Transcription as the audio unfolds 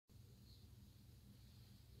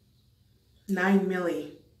9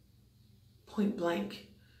 milli. Point blank.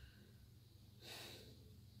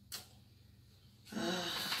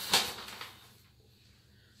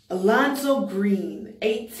 Alonzo Green,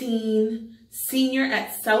 18, senior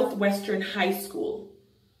at Southwestern High School.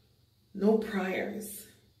 No priors.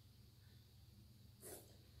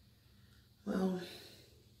 Well,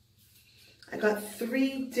 I got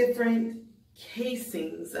 3 different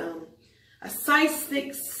casings. A size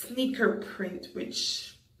 6 sneaker print,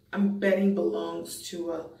 which I'm betting belongs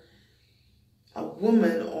to a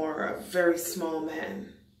woman or a very small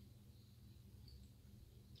man.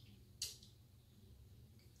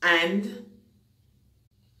 And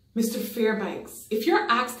Mr. Fairbanks, if you're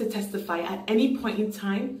asked to testify at any point in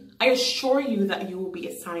time, I assure you that you will be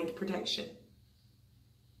assigned protection.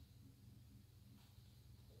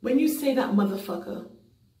 When you say that motherfucker,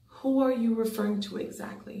 who are you referring to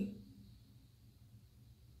exactly?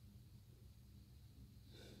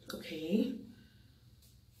 Okay.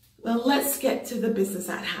 Well, let's get to the business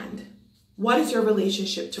at hand. What is your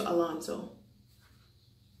relationship to Alonzo?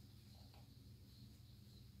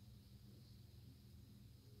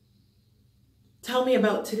 Tell me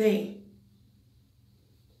about today.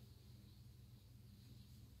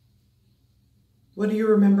 What do you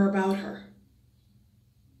remember about her?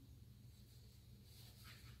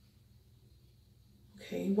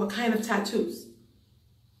 Okay, what kind of tattoos?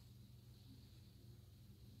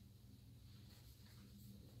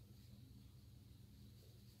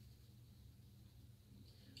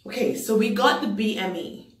 Okay, so we got the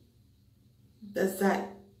BME. Does that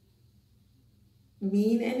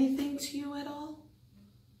mean anything to you at all?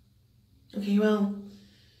 Okay, well,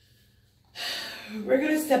 we're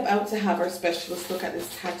going to step out to have our specialist look at this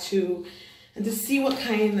tattoo and to see what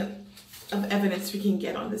kind of evidence we can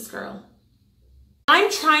get on this girl. I'm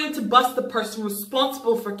trying to bust the person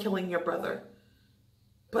responsible for killing your brother,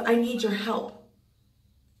 but I need your help.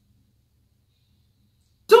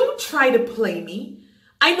 Don't try to play me.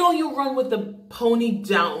 I know you run with the Pony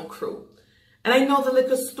Down crew, and I know the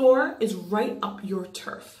liquor store is right up your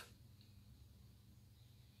turf.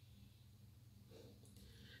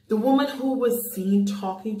 The woman who was seen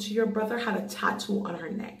talking to your brother had a tattoo on her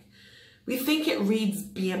neck. We think it reads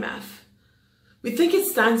BMF. We think it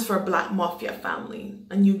stands for Black Mafia Family,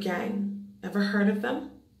 a new gang. Ever heard of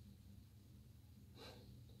them?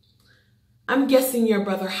 I'm guessing your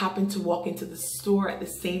brother happened to walk into the store at the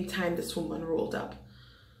same time this woman rolled up.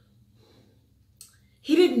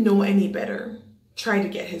 He didn't know any better, tried to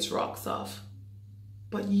get his rocks off.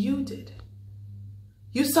 But you did.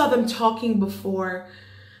 You saw them talking before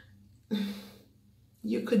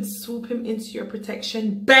you could swoop him into your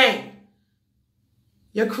protection. Bang!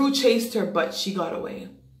 Your crew chased her, but she got away.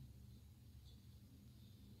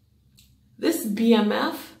 This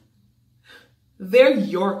BMF, they're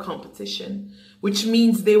your competition, which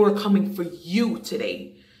means they were coming for you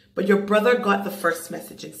today, but your brother got the first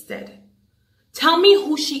message instead. Tell me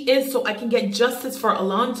who she is so I can get justice for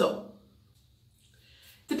Alonzo.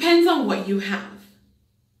 Depends on what you have.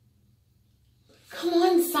 Come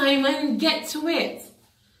on, Simon, get to it.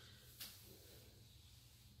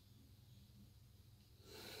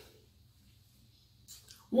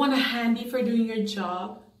 Want a handy for doing your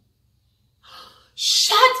job?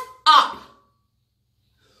 Shut up!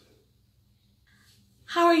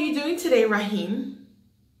 How are you doing today, Raheem?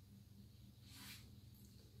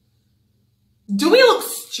 Do we look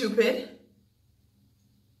stupid?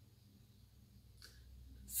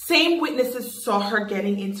 Same witnesses saw her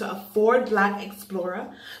getting into a Ford Black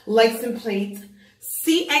Explorer, license plate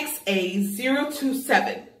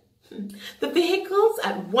CXA027. The vehicle's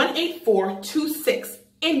at 18426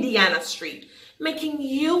 Indiana Street, making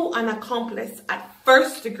you an accomplice at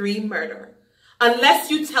first-degree murder,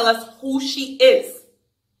 unless you tell us who she is.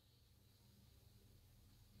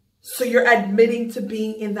 So you're admitting to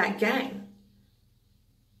being in that gang?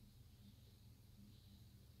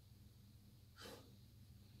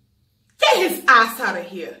 Get his ass out of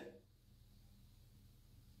here.